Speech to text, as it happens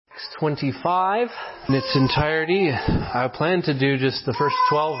25 in its entirety. I planned to do just the first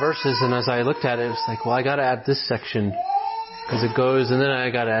 12 verses, and as I looked at it, it's like, well, I got to add this section because it goes, and then I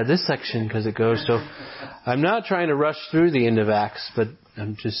got to add this section because it goes. So I'm not trying to rush through the end of Acts, but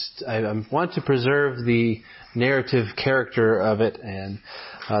I want to preserve the narrative character of it, and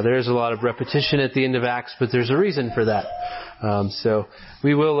there's a lot of repetition at the end of Acts, but there's a reason for that. So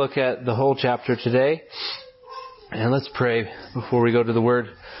we will look at the whole chapter today. And let's pray before we go to the Word.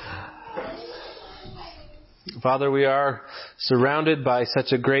 Father, we are surrounded by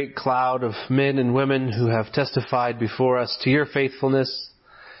such a great cloud of men and women who have testified before us to your faithfulness.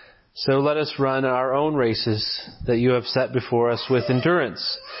 So let us run our own races that you have set before us with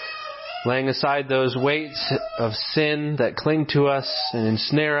endurance, laying aside those weights of sin that cling to us and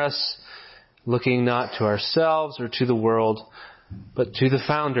ensnare us, looking not to ourselves or to the world, but to the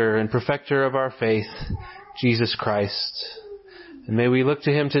founder and perfecter of our faith, Jesus Christ. And may we look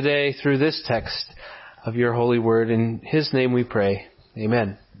to him today through this text of your holy word. In his name we pray.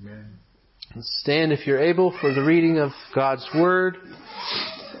 Amen. Amen. Stand if you're able for the reading of God's word.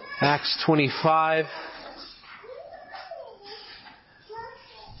 Acts 25.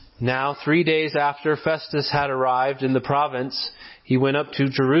 Now 3 days after Festus had arrived in the province, he went up to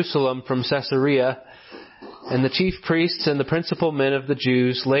Jerusalem from Caesarea. And the chief priests and the principal men of the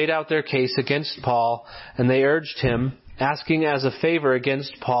Jews laid out their case against Paul, and they urged him, asking as a favor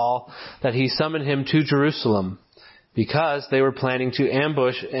against Paul that he summon him to Jerusalem, because they were planning to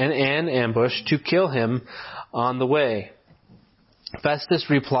ambush to kill him on the way. Festus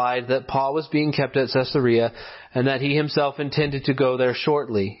replied that Paul was being kept at Caesarea, and that he himself intended to go there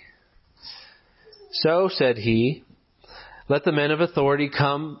shortly. So, said he, let the men of authority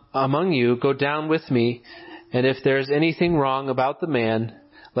come among you, go down with me, and if there is anything wrong about the man,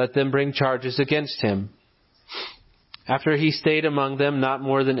 let them bring charges against him. After he stayed among them not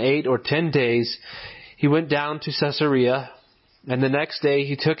more than 8 or 10 days, he went down to Caesarea, and the next day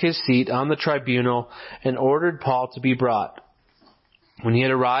he took his seat on the tribunal and ordered Paul to be brought. When he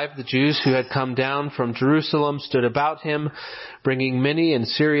had arrived, the Jews who had come down from Jerusalem stood about him, bringing many and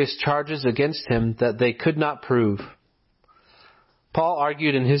serious charges against him that they could not prove. Paul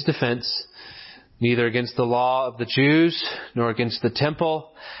argued in his defense, neither against the law of the Jews, nor against the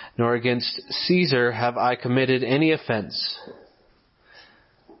temple, nor against Caesar have I committed any offense.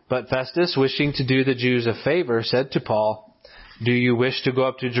 But Festus, wishing to do the Jews a favor, said to Paul, do you wish to go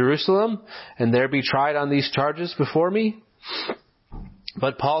up to Jerusalem and there be tried on these charges before me?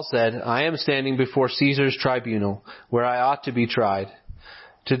 But Paul said, I am standing before Caesar's tribunal, where I ought to be tried.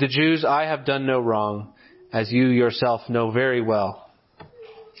 To the Jews I have done no wrong, as you yourself know very well.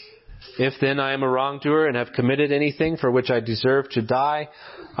 If then I am a wrongdoer and have committed anything for which I deserve to die,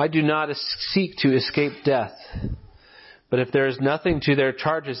 I do not seek to escape death. But if there is nothing to their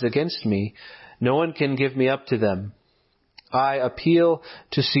charges against me, no one can give me up to them. I appeal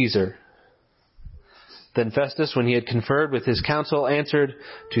to Caesar. Then Festus, when he had conferred with his council, answered,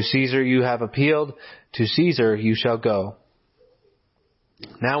 to Caesar you have appealed, to Caesar you shall go.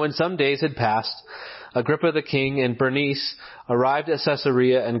 Now when some days had passed, Agrippa the king and Bernice arrived at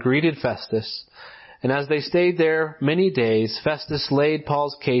Caesarea and greeted Festus. And as they stayed there many days, Festus laid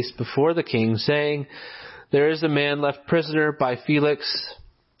Paul's case before the king, saying, there is a man left prisoner by Felix.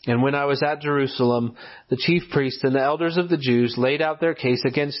 And when I was at Jerusalem, the chief priests and the elders of the Jews laid out their case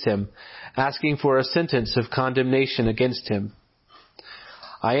against him, asking for a sentence of condemnation against him.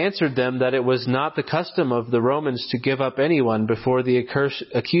 I answered them that it was not the custom of the Romans to give up anyone before the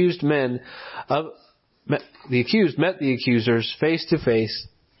accused met the accusers face to face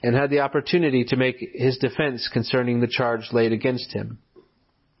and had the opportunity to make his defense concerning the charge laid against him.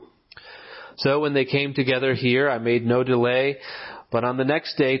 So when they came together here, I made no delay, but on the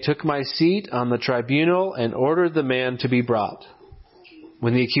next day took my seat on the tribunal and ordered the man to be brought.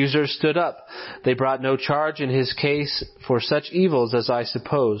 When the accusers stood up, they brought no charge in his case for such evils as I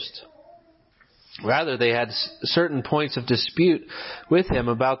supposed. Rather, they had certain points of dispute with him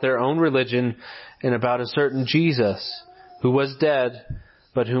about their own religion and about a certain Jesus, who was dead,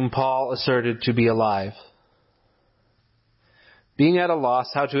 but whom Paul asserted to be alive. Being at a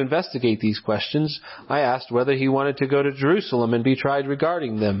loss how to investigate these questions, I asked whether he wanted to go to Jerusalem and be tried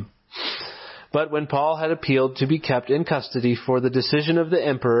regarding them. But when Paul had appealed to be kept in custody for the decision of the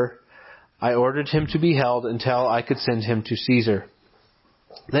emperor, I ordered him to be held until I could send him to Caesar.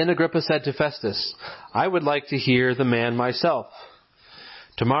 Then Agrippa said to Festus, I would like to hear the man myself.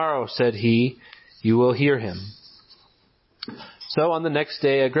 Tomorrow, said he, you will hear him. So on the next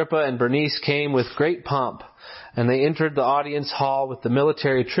day, Agrippa and Bernice came with great pomp, and they entered the audience hall with the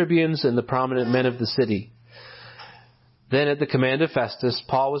military tribunes and the prominent men of the city. Then at the command of Festus,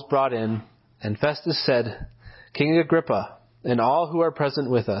 Paul was brought in, and Festus said, King Agrippa, and all who are present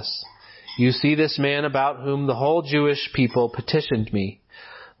with us, you see this man about whom the whole Jewish people petitioned me,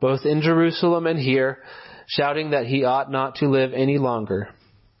 both in Jerusalem and here, shouting that he ought not to live any longer.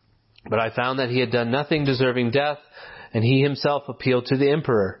 But I found that he had done nothing deserving death, and he himself appealed to the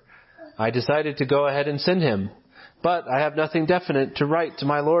emperor. I decided to go ahead and send him, but I have nothing definite to write to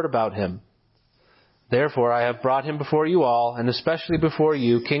my lord about him. Therefore I have brought him before you all, and especially before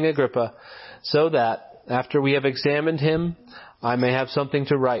you, King Agrippa, so that, after we have examined him, I may have something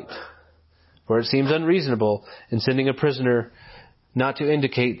to write. For it seems unreasonable in sending a prisoner not to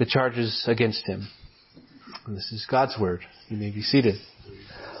indicate the charges against him. And this is God's word. You may be seated.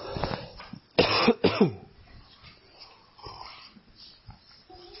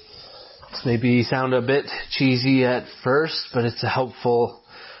 This may sound a bit cheesy at first, but it's a helpful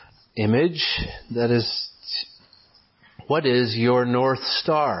image. That is, what is your North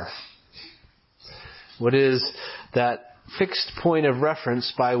Star? What is that fixed point of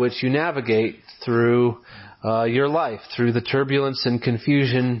reference by which you navigate through your life, through the turbulence and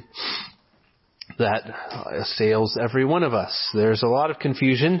confusion that assails every one of us? There's a lot of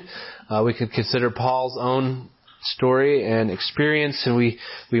confusion. We could consider Paul's own story and experience, and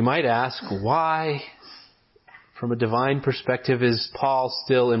we might ask, why, from a divine perspective, is Paul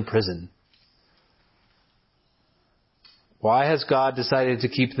still in prison? Why has God decided to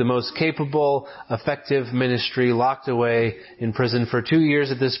keep the most capable, effective ministry locked away in prison for 2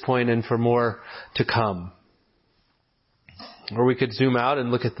 years at this point and for more to come? Or we could zoom out and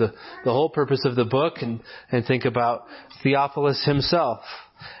look at the whole purpose of the book and think about Theophilus himself,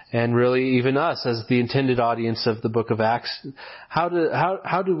 and really even us as the intended audience of the book of Acts. How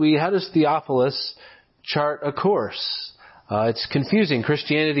does Theophilus chart a course? It's confusing.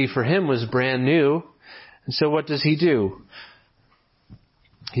 Christianity for him was brand new. And so what does he do?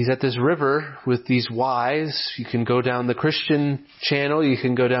 He's at this river with these Ys. You can go down the Christian channel. You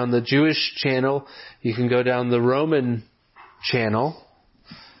can go down the Jewish channel. You can go down the Roman channel.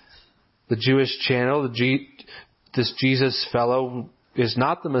 The Jewish channel, this Jesus fellow is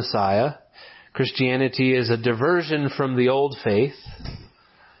not the Messiah. Christianity is a diversion from the old faith.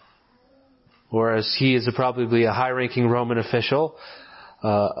 Whereas he is probably a high-ranking Roman official.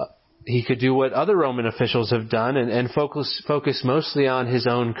 He could do what other Roman officials have done and focus mostly on his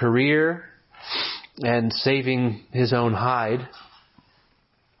own career and saving his own hide.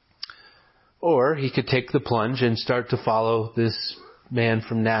 Or he could take the plunge and start to follow this man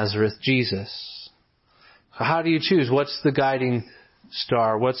from Nazareth, Jesus. So how do you choose? What's the guiding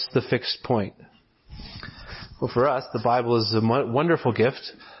star? What's the fixed point? Well, for us, the Bible is a wonderful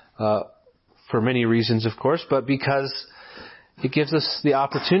gift, for many reasons, of course, but because it gives us the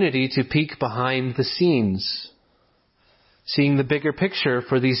opportunity to peek behind the scenes, seeing the bigger picture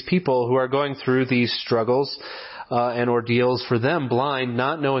for these people who are going through these struggles and ordeals, for them blind,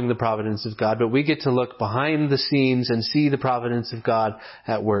 not knowing the providence of God, but we get to look behind the scenes and see the providence of God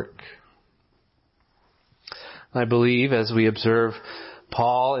at work. I believe, as we observe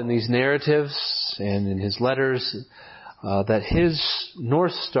Paul in these narratives and in his letters, that his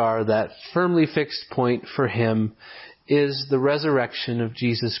North Star, that firmly fixed point for him, is the resurrection of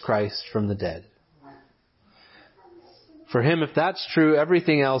Jesus Christ from the dead. For him, if that's true,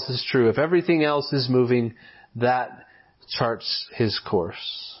 everything else is true. If everything else is moving, that charts his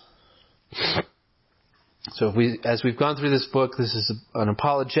course. So as we've gone through this book, this is an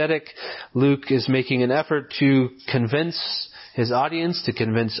apologetic. Luke is making an effort to convince his audience, to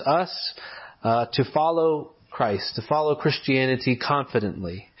convince us, to follow Christ, to follow Christianity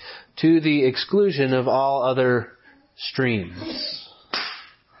confidently, to the exclusion of all other streams.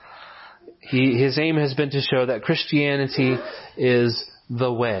 His aim has been to show that Christianity is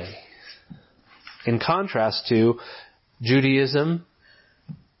the way, in contrast to Judaism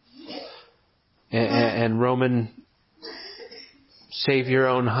and Roman save your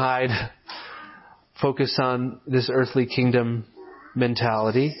own hide, focus on this earthly kingdom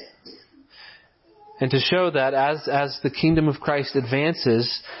mentality. And to show that as the kingdom of Christ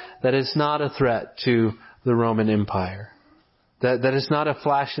advances, that it's not a threat to the Roman Empire. That it's not a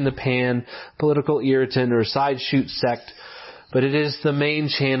flash in the pan, political irritant or side shoot sect, but it is the main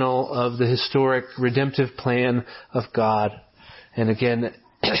channel of the historic redemptive plan of God. And again,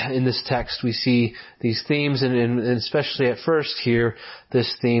 in this text we see these themes, and especially at first here,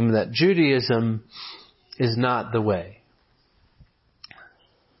 this theme that Judaism is not the way.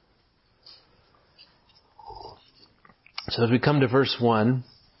 So as we come to verse 1,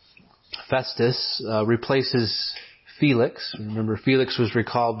 Festus replaces Felix. Remember, Felix was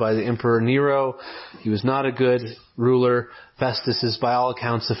recalled by the Emperor Nero. He was not a good ruler. Festus is, by all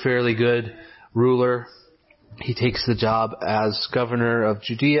accounts, a fairly good ruler. He takes the job as governor of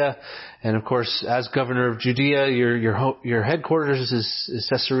Judea. And of course, as governor of Judea, your headquarters is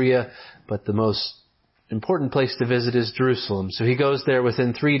Caesarea, but the most important place to visit is Jerusalem. So he goes there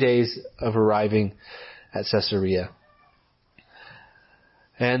within 3 days of arriving at Caesarea.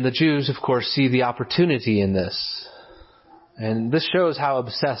 And the Jews, of course, see the opportunity in this. And this shows how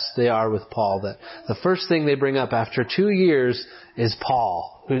obsessed they are with Paul, that the first thing they bring up after 2 years is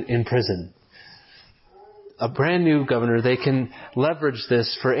Paul in prison. A brand new governor, they can leverage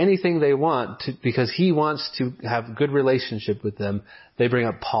this for anything they want because he wants to have a good relationship with them. They bring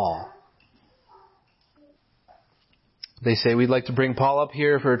up Paul. They say, we'd like to bring Paul up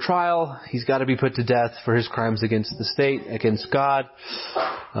here for a trial. He's got to be put to death for his crimes against the state, against God.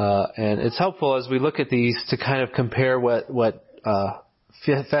 And it's helpful as we look at these to kind of compare what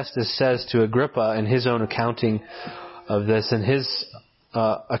Festus says to Agrippa in his own accounting of this. In his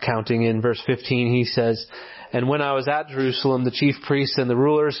accounting in verse 15, he says, "And when I was at Jerusalem, the chief priests and the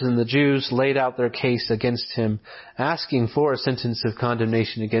rulers and the Jews laid out their case against him, asking for a sentence of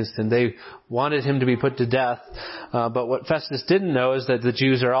condemnation against him." They wanted him to be put to death. But what Festus didn't know is that the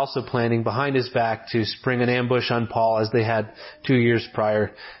Jews are also planning behind his back to spring an ambush on Paul as they had 2 years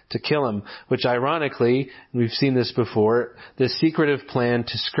prior to kill him. Which ironically, we've seen this before, this secretive plan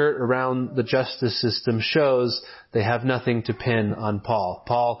to skirt around the justice system shows they have nothing to pin on Paul.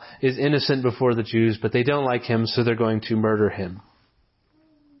 Paul is innocent before the Jews, but they don't like him, so they're going to murder him.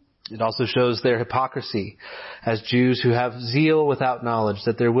 It also shows their hypocrisy as Jews who have zeal without knowledge,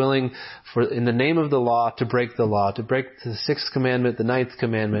 that they're willing in the name of the law, to break the law, to break the 6th commandment, the 9th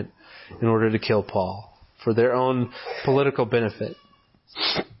commandment, in order to kill Paul for their own political benefit.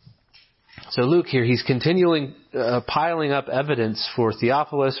 So Luke here, he's continually piling up evidence for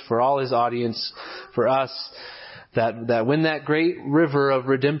Theophilus, for all his audience, for us, that when that great river of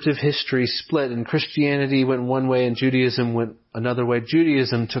redemptive history split and Christianity went one way and Judaism went another way,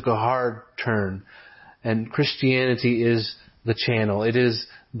 Judaism took a hard turn and Christianity is the channel. It is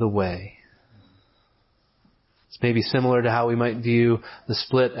the way. It's maybe similar to how we might view the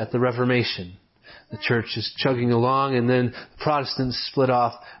split at the Reformation. The church is chugging along and then Protestants split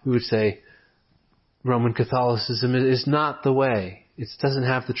off. We would say Roman Catholicism is not the way. It doesn't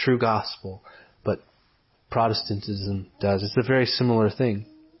have the true gospel, but Protestantism does. It's a very similar thing.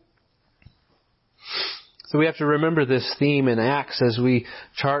 So we have to remember this theme in Acts as we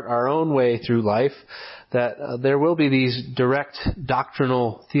chart our own way through life, that there will be these direct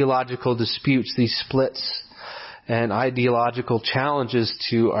doctrinal, theological disputes, these splits and ideological challenges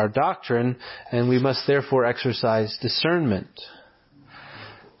to our doctrine, and we must therefore exercise discernment.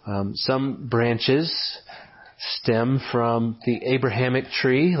 Some branches stem from the Abrahamic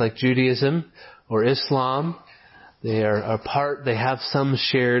tree, like Judaism or Islam. They are apart. They have some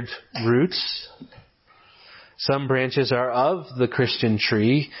shared roots. Some branches are of the Christian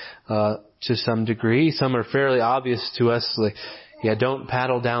tree to some degree. Some are fairly obvious to us, like, yeah, don't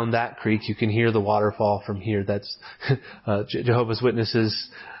paddle down that creek. You can hear the waterfall from here. That's Jehovah's Witnesses,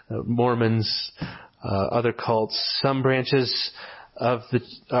 Mormons, other cults. Some branches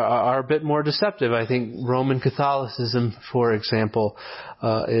are a bit more deceptive. I think Roman Catholicism, for example,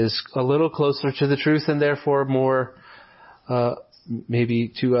 is a little closer to the truth and therefore more,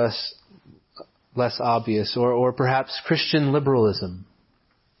 maybe to us, less obvious. Or perhaps Christian liberalism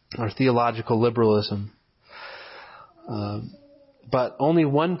or theological liberalism. But only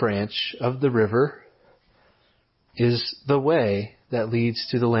one branch of the river is the way that leads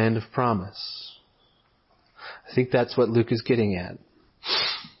to the land of promise. I think that's what Luke is getting at.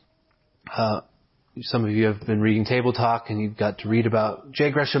 Some of you have been reading Table Talk and you've got to read about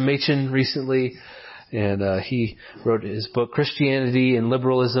J. Gresham Machen recently. And he wrote his book, Christianity and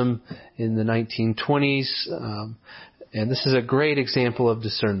Liberalism in the 1920s. And this is a great example of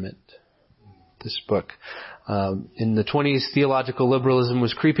discernment, this book. In the 20s, theological liberalism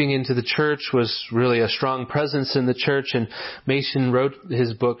was creeping into the church, was really a strong presence in the church, and Mason wrote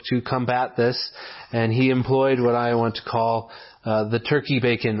his book to combat this, and he employed what I want to call the turkey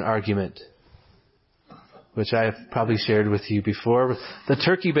bacon argument, which I have probably shared with you before. The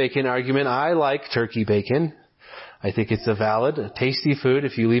turkey bacon argument, I like turkey bacon. I think it's a valid, tasty food.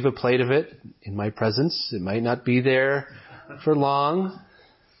 If you leave a plate of it in my presence, it might not be there for long.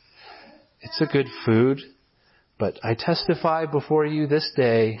 It's a good food. But I testify before you this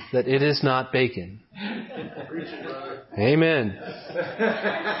day that it is not bacon. Amen.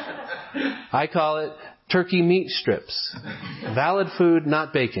 I call it turkey meat strips. Valid food,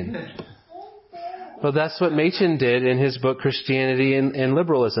 not bacon. Well, that's what Machen did in his book, Christianity and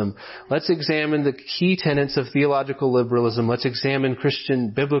Liberalism. Let's examine the key tenets of theological liberalism. Let's examine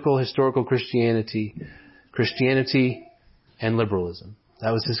biblical, historical Christianity and liberalism.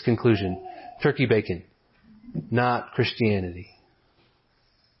 That was his conclusion. Turkey bacon, not Christianity.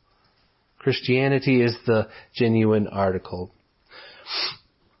 Christianity is the genuine article.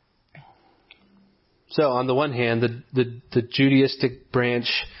 So, on the one hand, the Judaistic branch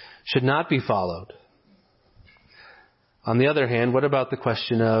should not be followed. On the other hand, what about the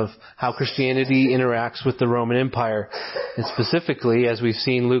question of how Christianity interacts with the Roman Empire? And specifically, as we've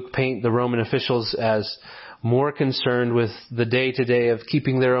seen Luke paint the Roman officials as more concerned with the day-to-day of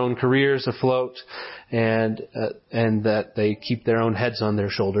keeping their own careers afloat and that they keep their own heads on their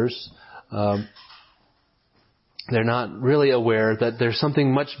shoulders. They're not really aware that there's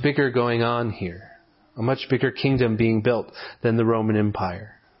something much bigger going on here, a much bigger kingdom being built than the Roman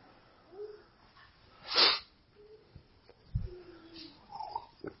Empire.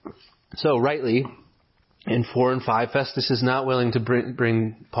 So rightly, in 4 and 5, Festus is not willing to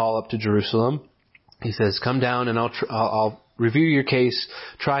bring Paul up to Jerusalem. He says, come down and I'll review your case,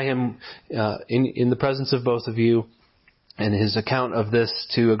 try him in the presence of both of you. And his account of this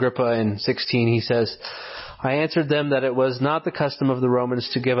to Agrippa in 16, he says, I answered them that it was not the custom of the Romans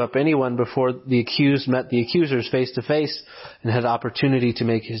to give up anyone before the accused met the accusers face to face and had opportunity to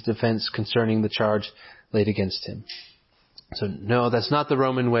make his defense concerning the charge laid against him. So no, that's not the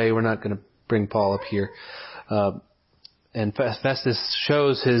Roman way. We're not going to bring Paul up here. And Festus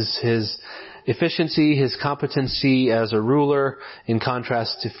shows his efficiency, his competency as a ruler in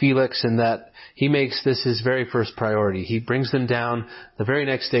contrast to Felix, in that he makes this his very first priority. He brings them down the very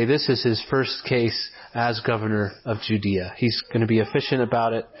next day. This is his first case as governor of Judea. He's going to be efficient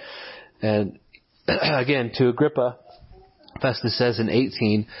about it. And again, to Agrippa, Festus says in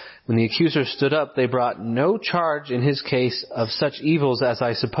 18, when the accusers stood up, they brought no charge in his case of such evils as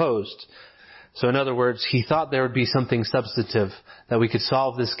I supposed. So in other words, he thought there would be something substantive, that we could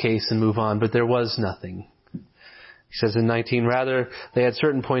solve this case and move on, but there was nothing. He says in 19, rather, they had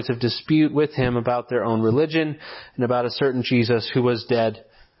certain points of dispute with him about their own religion and about a certain Jesus who was dead,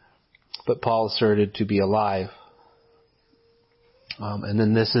 but Paul asserted to be alive. And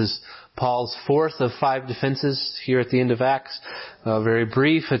then this is Paul's fourth of 5 defenses here at the end of Acts. Very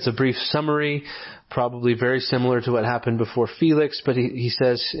brief. It's a brief summary, probably very similar to what happened before Felix, but he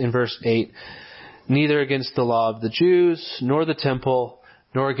says in verse 8, neither against the law of the Jews, nor the temple,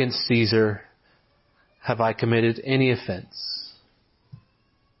 nor against Caesar have I committed any offense.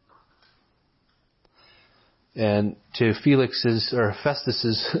 And to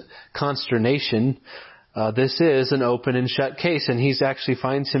Festus's consternation, this is an open and shut case, and he actually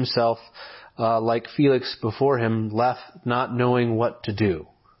finds himself, like Felix before him, left not knowing what to do.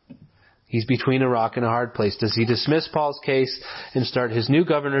 He's between a rock and a hard place. Does he dismiss Paul's case and start his new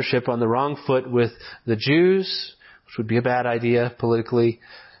governorship on the wrong foot with the Jews, which would be a bad idea politically,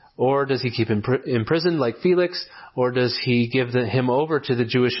 or does he keep him imprisoned like Felix, or does he give him over to the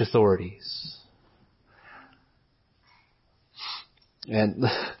Jewish authorities? And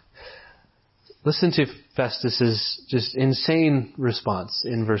listen to Festus's just insane response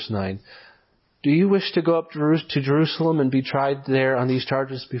in verse 9. Do you wish to go up to Jerusalem and be tried there on these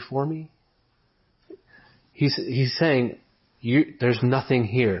charges before me? He's saying, there's nothing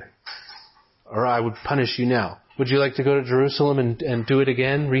here, or I would punish you now. Would you like to go to Jerusalem and do it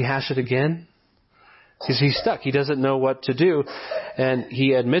again, rehash it again? Because he's stuck. He doesn't know what to do. And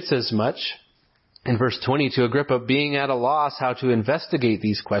he admits as much. In verse 20, to Agrippa, being at a loss how to investigate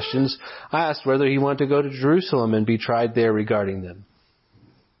these questions, I asked whether he wanted to go to Jerusalem and be tried there regarding them.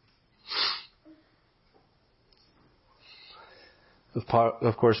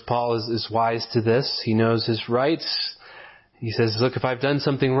 Of course, Paul is wise to this. He knows his rights. He says, look, if I've done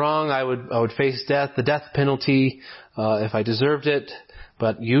something wrong, I would face death, the death penalty, if I deserved it.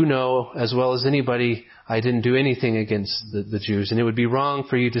 But you know as well as anybody, I didn't do anything against the Jews, and it would be wrong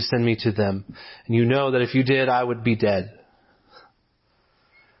for you to send me to them. And you know that if you did, I would be dead.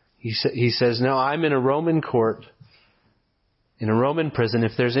 He says, no, I'm in a Roman court, in a Roman prison.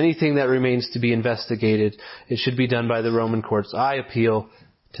 If there's anything that remains to be investigated, it should be done by the Roman courts. I appeal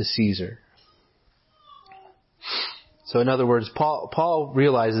to Caesar. So in other words, Paul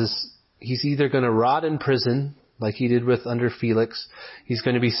realizes he's either going to rot in prison, like he did under Felix. He's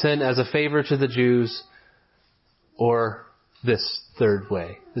going to be sent as a favor to the Jews, or this third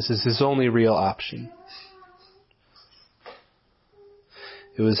way. This is his only real option.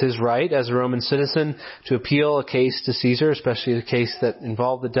 It was his right as a Roman citizen to appeal a case to Caesar, especially a case that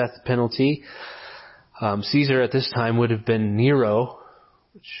involved the death penalty. Caesar at this time would have been Nero,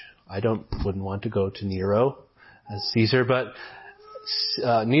 which wouldn't want to go to Nero as Caesar, but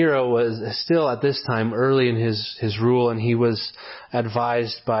Nero was still at this time early in his rule, and he was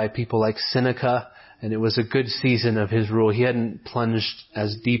advised by people like Seneca, and it was a good season of his rule. He hadn't plunged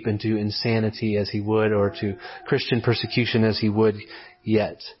as deep into insanity as he would, or to Christian persecution as he would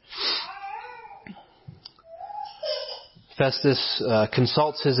yet. Festus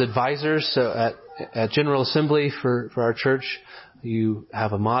consults his advisors. So at General Assembly for our church, you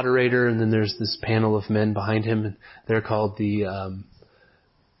have a moderator, and then there's this panel of men behind him, and they're called the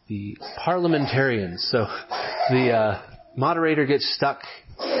parliamentarians. So the moderator gets stuck,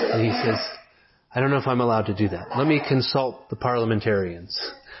 and he says, I don't know if I'm allowed to do that. Let me consult the parliamentarians.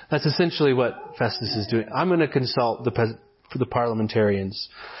 That's essentially what Festus is doing. I'm going to consult the parliamentarians.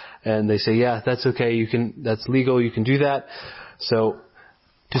 And they say, yeah, that's okay. That's legal. You can do that. So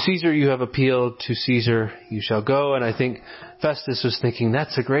to Caesar you have appealed. To Caesar you shall go. And I think Festus was thinking,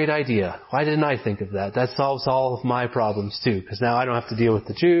 that's a great idea. Why didn't I think of that? That solves all of my problems too. Because now I don't have to deal with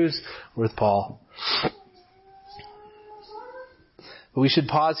the Jews or with Paul. But we should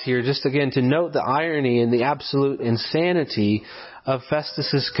pause here just again to note the irony and the absolute insanity of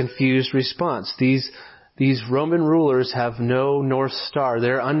Festus's confused response. These Roman rulers have no North Star.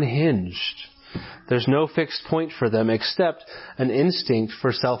 They're unhinged. There's no fixed point for them except an instinct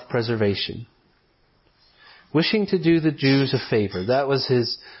for self-preservation. Wishing to do the Jews a favor. That was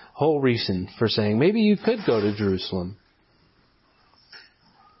his whole reason for saying, maybe you could go to Jerusalem.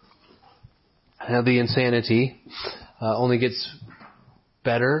 Now the insanity only gets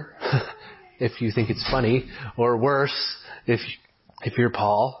better if you think it's funny, or worse if you're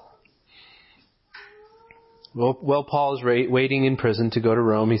Paul. Well, Paul is waiting in prison to go to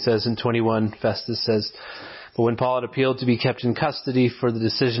Rome. He says in 21, Festus says, but when Paul had appealed to be kept in custody for the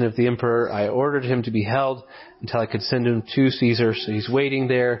decision of the emperor, I ordered him to be held until I could send him to Caesar. So he's waiting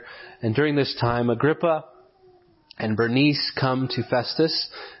there. And during this time, Agrippa and Bernice come to Festus.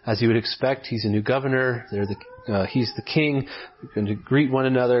 As you would expect, he's a new governor. He's the king. They're going to greet one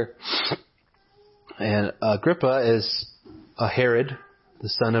another. And Agrippa is a Herod, the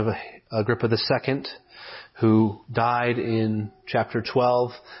son of Agrippa II, who died in chapter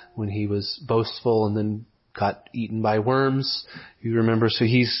 12 when he was boastful and then got eaten by worms. You remember, so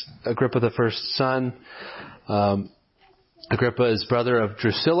he's Agrippa the first son. Agrippa is brother of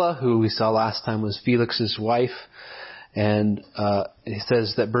Drusilla, who we saw last time was Felix's wife. And he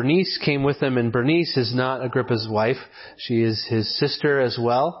says that Bernice came with him, and Bernice is not Agrippa's wife. She is his sister as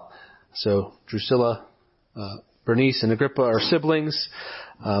well. So Drusilla, Bernice, and Agrippa are siblings.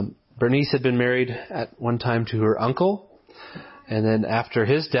 Bernice had been married at one time to her uncle, and then after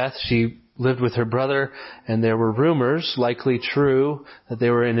his death, she lived with her brother, and there were rumors, likely true, that they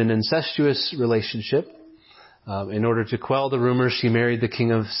were in an incestuous relationship. In order to quell the rumors, she married the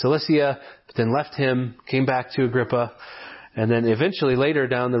king of Cilicia, but then left him, came back to Agrippa, and then eventually later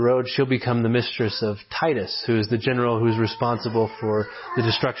down the road, she'll become the mistress of Titus, who is the general who's responsible for the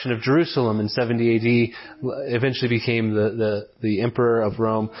destruction of Jerusalem in 70 AD, eventually became the emperor of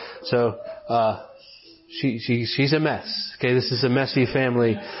Rome. So, she's a mess. Okay, this is a messy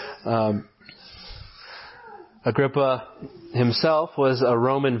family. Agrippa himself was a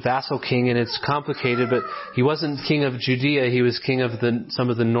Roman vassal king, and it's complicated, but he wasn't king of Judea. He was king of some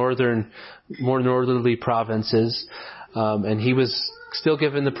of the more northerly provinces. And he was still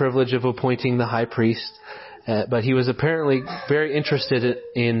given the privilege of appointing the high priest, but he was apparently very interested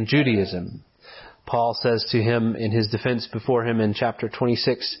in Judaism. Paul says to him in his defense before him in chapter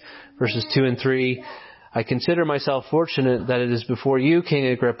 26, verses 2 and 3, I consider myself fortunate that it is before you, King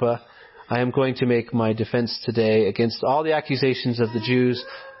Agrippa, I am going to make my defense today against all the accusations of the Jews,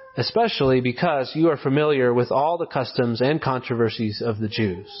 especially because you are familiar with all the customs and controversies of the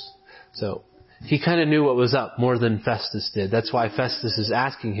Jews. So, he kind of knew what was up more than Festus did. That's why Festus is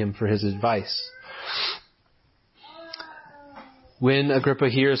asking him for his advice. When Agrippa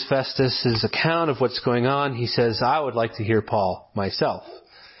hears Festus's account of what's going on, he says, I would like to hear Paul myself,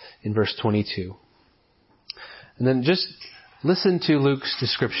 in verse 22. And then just listen to Luke's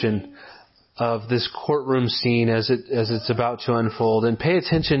description of this courtroom scene as it's about to unfold, and pay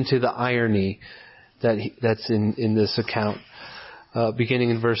attention to the irony that's in this account, beginning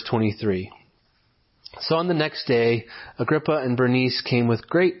in verse 23. So on the next day, Agrippa and Bernice came with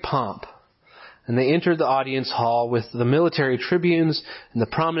great pomp, and they entered the audience hall with the military tribunes and the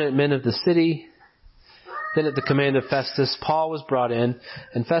prominent men of the city. Then at the command of Festus, Paul was brought in,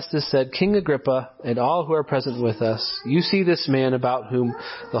 and Festus said, King Agrippa and all who are present with us, you see this man about whom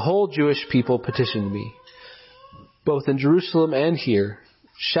the whole Jewish people petitioned me, both in Jerusalem and here,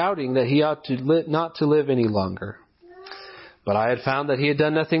 shouting that he ought not to live any longer. But I had found that he had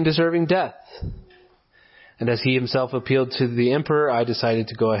done nothing deserving death. And as he himself appealed to the emperor, I decided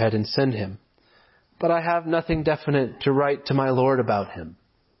to go ahead and send him. But I have nothing definite to write to my lord about him.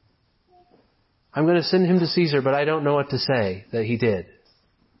 I'm going to send him to Caesar, but I don't know what to say that he did.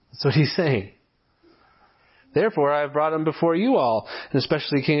 That's what he's saying. Therefore, I have brought him before you all, and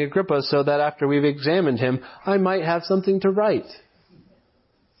especially King Agrippa, so that after we've examined him, I might have something to write.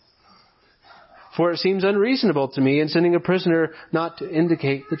 For it seems unreasonable to me in sending a prisoner not to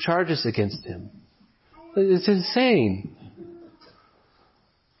indicate the charges against him. It's insane.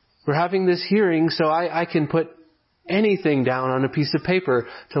 We're having this hearing so I can put anything down on a piece of paper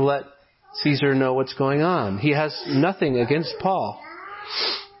to let Caesar know what's going on. He has nothing against Paul.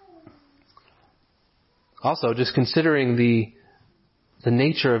 Also, just considering the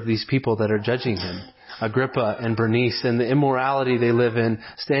nature of these people that are judging him, Agrippa and Bernice, and the immorality they live in,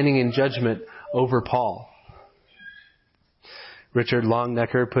 standing in judgment over Paul. Richard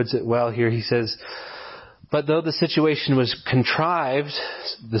Longnecker puts it well here. He says, but though the situation was contrived,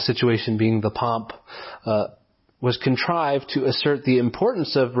 the situation being the pomp, was contrived to assert the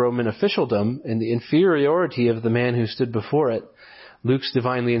importance of Roman officialdom and the inferiority of the man who stood before it, Luke's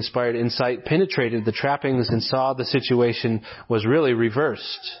divinely inspired insight penetrated the trappings and saw the situation was really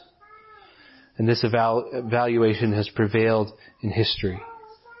reversed. And this evaluation has prevailed in history.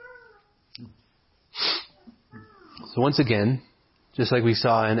 So once again, just like we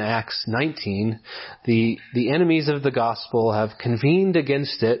saw in Acts 19, the enemies of the gospel have convened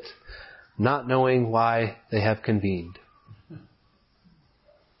against it, not knowing why they have convened.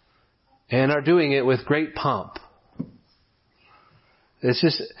 And are doing it with great pomp. It's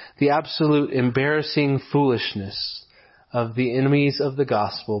just the absolute embarrassing foolishness of the enemies of the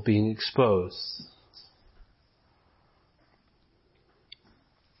gospel being exposed.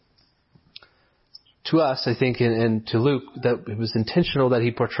 To us, I think, and to Luke, that it was intentional that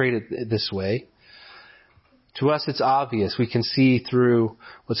he portrayed it this way. To us, it's obvious. We can see through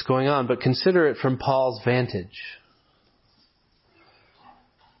what's going on, but consider it from Paul's vantage.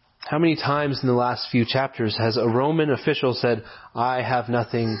 How many times in the last few chapters has a Roman official said, I have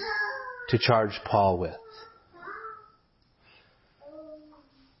nothing to charge Paul with?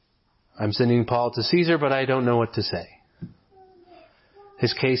 I'm sending Paul to Caesar, but I don't know what to say.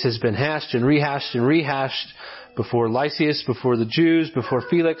 His case has been hashed and rehashed before Lysias, before the Jews, before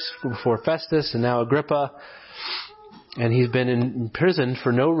Felix, before Festus, and now Agrippa. And he's been imprisoned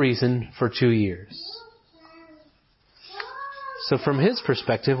for no reason for 2 years. So from his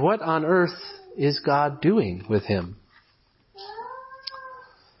perspective, what on earth is God doing with him?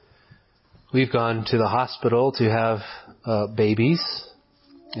 We've gone to the hospital to have babies,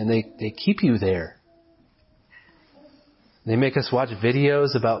 and they keep you there. They make us watch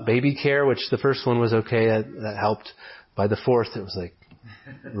videos about baby care, which the first one was okay. That helped. By the fourth, it was like,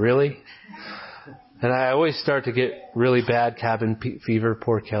 really? And I always start to get really bad cabin fever.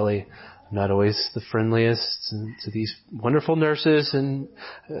 Poor Kelly. I'm not always the friendliest to these wonderful nurses, and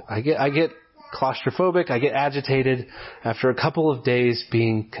I get claustrophobic. I get agitated after a couple of days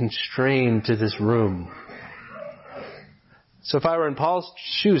being constrained to this room. So if I were in Paul's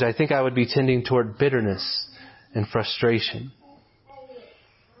shoes, I think I would be tending toward bitterness and frustration.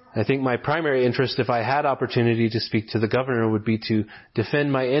 I think my primary interest, if I had opportunity to speak to the governor, would be to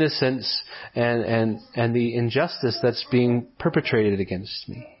defend my innocence and the injustice that's being perpetrated against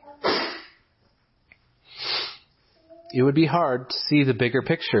me. It would be hard to see the bigger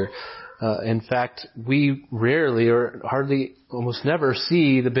picture. In fact, we rarely or hardly, almost never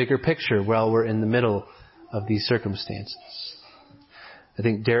see the bigger picture while we're in the middle of these circumstances. I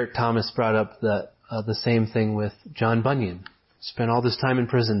think Derek Thomas brought up the same thing with John Bunyan. Spent all this time in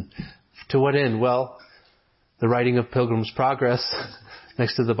prison. To what end? Well, the writing of Pilgrim's Progress,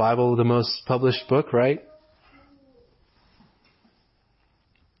 next to the Bible, the most published book, right?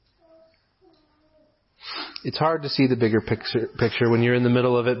 It's hard to see the bigger picture when you're in the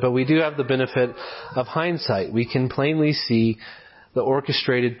middle of it, but we do have the benefit of hindsight. We can plainly see the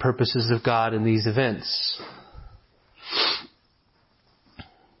orchestrated purposes of God in these events.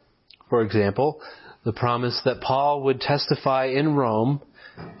 For example, the promise that Paul would testify in Rome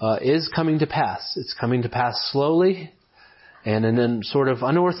is coming to pass. It's coming to pass slowly and in a sort of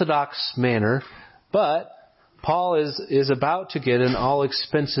unorthodox manner, but Paul is about to get an all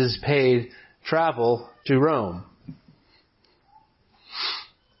expenses paid travel to Rome.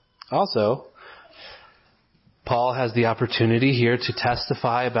 Also, Paul has the opportunity here to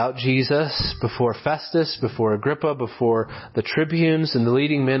testify about Jesus before Festus, before Agrippa, before the tribunes and the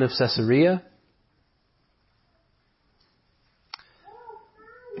leading men of Caesarea.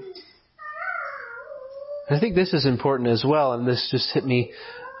 I think this is important as well, and this just hit me,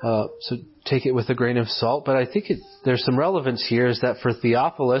 so take it with a grain of salt, but I think there's some relevance here, is that for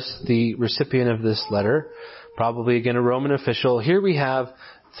Theophilus, the recipient of this letter, probably again a Roman official, here we have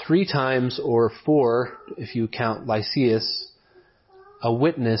 3 times, or 4, if you count Lysias, a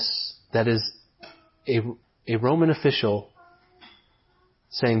witness that is a Roman official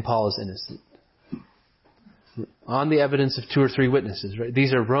saying Paul is innocent. On the evidence of 2 or 3 witnesses, right?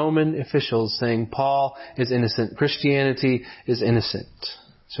 These are Roman officials saying Paul is innocent. Christianity is innocent.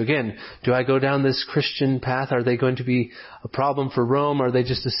 So again, do I go down this Christian path? Are they going to be a problem for Rome? Are they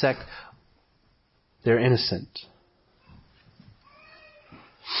just a sect? They're innocent.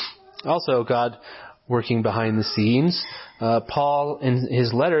 Also, God working behind the scenes. Paul, in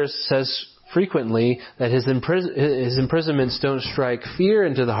his letters, says frequently that his imprisonments don't strike fear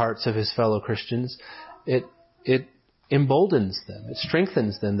into the hearts of his fellow Christians. It emboldens them. It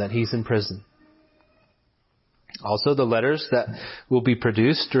strengthens them that he's in prison. Also, the letters that will be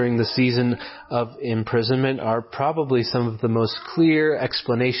produced during the season of imprisonment are probably some of the most clear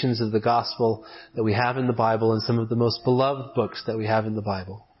explanations of the gospel that we have in the Bible, and some of the most beloved books that we have in the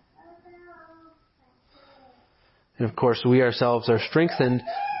Bible. And of course, we ourselves are strengthened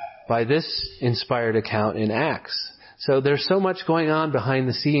by this inspired account in Acts. So there's so much going on behind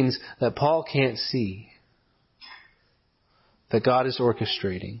the scenes that Paul can't see, that God is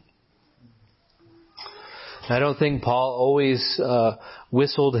orchestrating. I don't think Paul always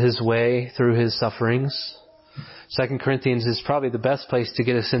whistled his way through his sufferings. 2 Corinthians is probably the best place to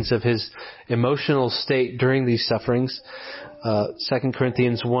get a sense of his emotional state during these sufferings. 2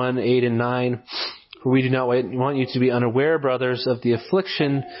 Corinthians 1, 8 and 9. For we do not want you to be unaware, brothers, of the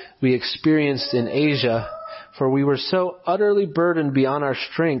affliction we experienced in Asia, for we were so utterly burdened beyond our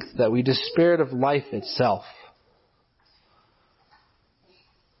strength that we despaired of life itself.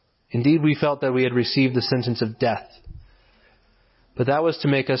 Indeed, we felt that we had received the sentence of death. But that was to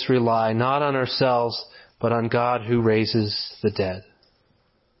make us rely not on ourselves, but on God who raises the dead.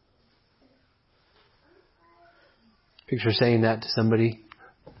 Picture saying that to somebody.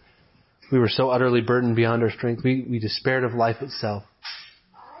 We were so utterly burdened beyond our strength, we despaired of life itself.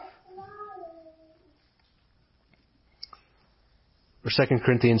 For 2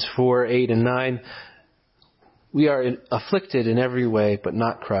 Corinthians 4, 8 and 9, we are afflicted in every way, but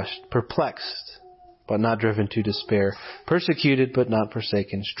not crushed, perplexed, but not driven to despair, persecuted, but not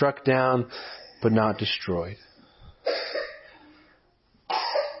forsaken, struck down, but not destroyed.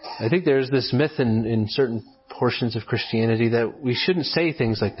 I think there's this myth in certain portions of Christianity that we shouldn't say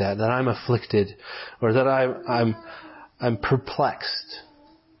things like that I'm afflicted, or that I'm perplexed.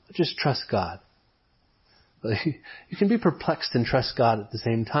 Just trust God. You can be perplexed and trust God at the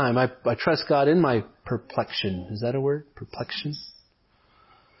same time. I trust God in my perplexion. Is that a word? Perplexion?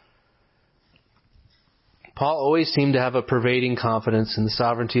 Paul always seemed to have a pervading confidence in the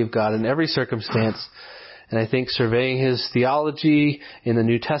sovereignty of God in every circumstance. And I think surveying his theology in the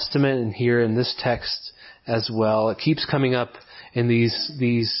New Testament and here in this text as well, it keeps coming up in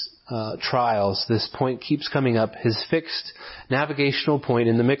these trials. This point keeps coming up. His fixed navigational point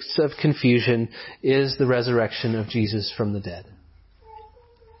in the midst of confusion is the resurrection of Jesus from the dead.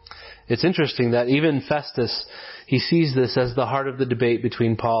 It's interesting that even Festus, he sees this as the heart of the debate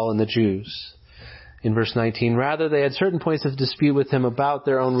between Paul and the Jews. In verse 19, rather they had certain points of dispute with him about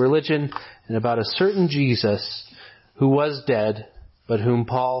their own religion and about a certain Jesus who was dead, but whom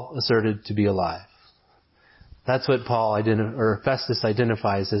Paul asserted to be alive. That's what Festus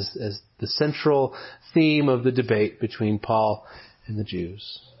identifies as the central theme of the debate between Paul and the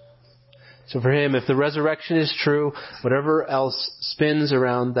Jews. So for him, if the resurrection is true, whatever else spins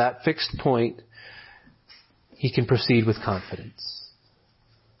around that fixed point, he can proceed with confidence.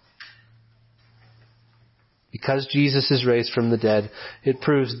 Because Jesus is raised from the dead, it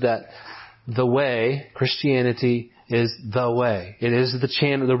proves that the way, Christianity, is the way. It is the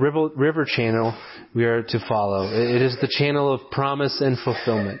channel, the river channel we are to follow. It is the channel of promise and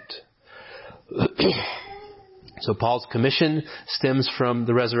fulfillment. So Paul's commission stems from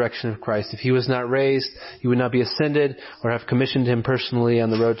the resurrection of Christ. If he was not raised, he would not be ascended or have commissioned him personally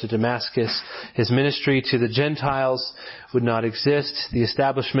on the road to Damascus. His ministry to the Gentiles would not exist. The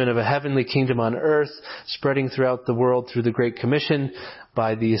establishment of a heavenly kingdom on earth, spreading throughout the world through the Great Commission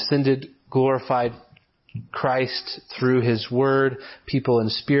by the ascended, glorified Christ through his word, people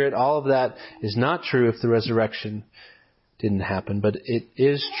and spirit, all of that is not true if the resurrection didn't happen. But it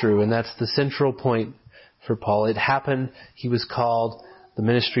is true, and that's the central point for Paul. It happened. He was called. The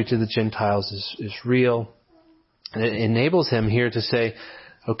ministry to the Gentiles is real. And it enables him here to say,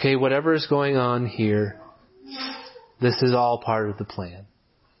 okay, whatever is going on here, this is all part of the plan.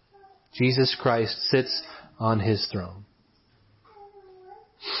 Jesus Christ sits on his throne.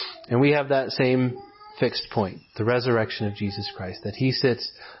 And we have that same fixed point, the resurrection of Jesus Christ, that he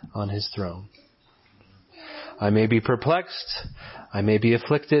sits on his throne. I may be perplexed, I may be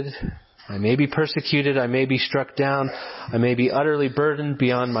afflicted, I may be persecuted, I may be struck down, I may be utterly burdened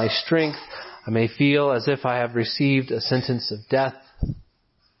beyond my strength, I may feel as if I have received a sentence of death.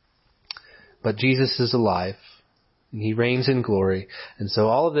 But Jesus is alive, and he reigns in glory, and so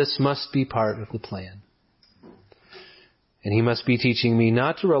all of this must be part of the plan. And he must be teaching me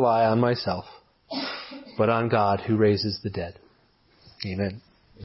not to rely on myself, but on God who raises the dead. Amen.